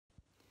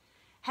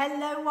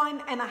Hello,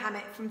 I'm Emma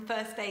Hammett from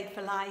First Aid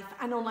for Life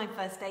and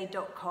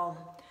onlinefirstaid.com.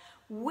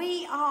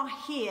 We are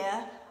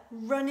here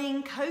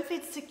running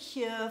COVID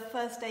secure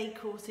first aid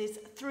courses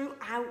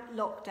throughout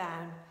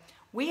lockdown.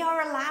 We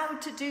are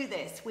allowed to do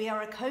this. We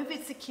are a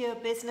COVID secure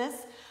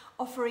business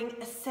offering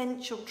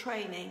essential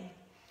training.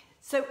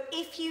 So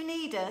if you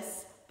need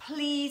us,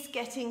 please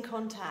get in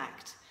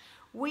contact.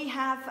 We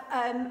have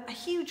a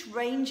huge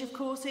range of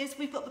courses.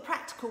 We've got the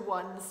practical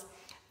ones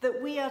that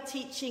we are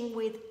teaching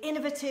with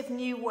innovative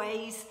new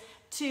ways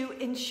to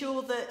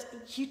ensure that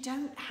you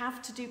don't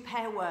have to do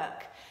pair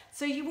work.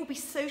 So you will be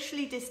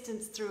socially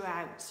distanced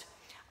throughout.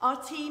 Our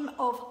team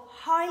of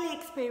highly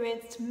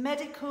experienced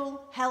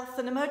medical, health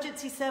and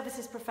emergency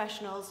services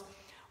professionals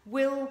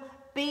will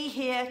be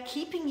here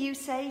keeping you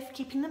safe,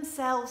 keeping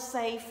themselves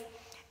safe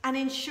and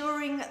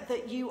ensuring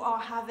that you are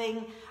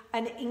having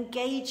an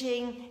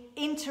engaging,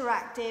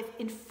 interactive,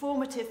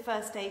 informative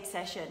first aid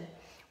session.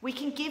 We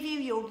can give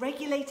you your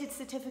regulated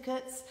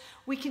certificates.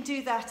 We can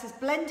do that as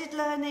blended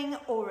learning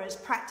or as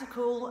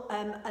practical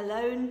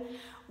alone.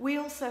 We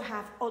also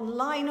have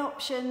online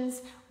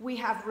options. We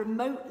have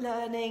remote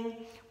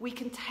learning. We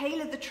can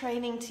tailor the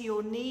training to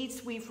your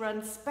needs. We've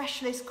run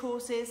specialist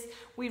courses.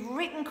 We've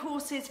written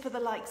courses for the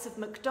likes of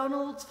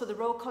McDonald's, for the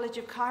Royal College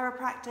of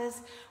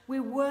Chiropractors.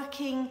 We're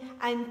working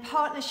in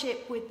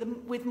partnership with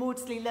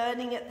Maudsley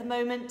Learning at the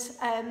moment,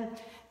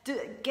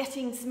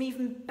 getting some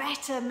even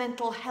better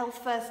mental health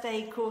first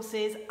aid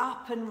courses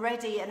up and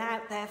ready and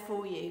out there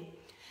for you.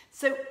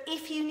 So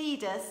if you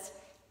need us,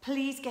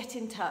 please get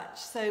in touch.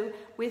 So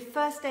with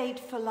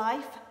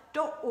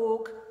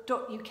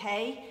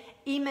firstaidforlife.org.uk,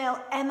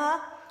 email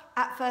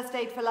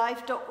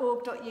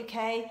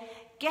emma@firstaidforlife.org.uk,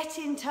 get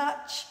in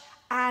touch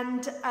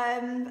and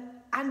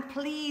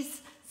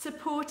please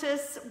support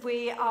us.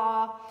 We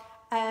are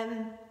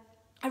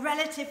a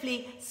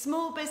relatively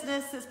small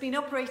business that's been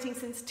operating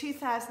since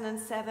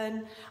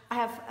 2007. I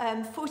have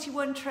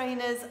 41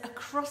 trainers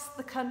across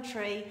the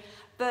country,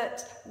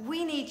 but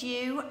we need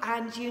you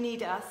and you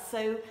need us.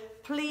 So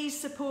please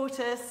support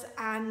us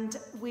and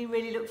we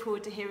really look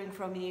forward to hearing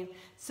from you.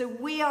 So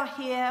we are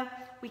here.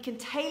 We can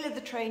tailor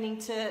the training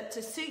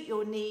to suit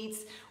your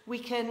needs. We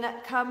can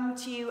come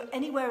to you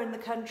anywhere in the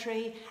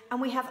country and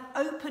we have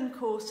open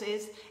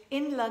courses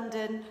in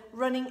London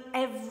running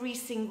every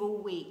single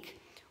week,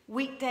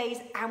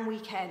 weekdays and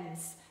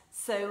weekends.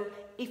 So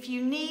if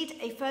you need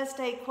a first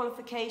aid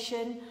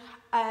qualification,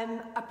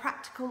 a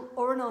practical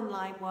or an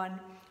online one,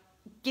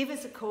 give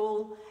us a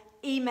call,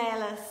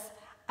 email us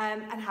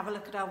and have a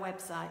look at our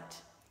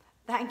website.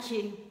 Thank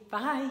you.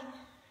 Bye.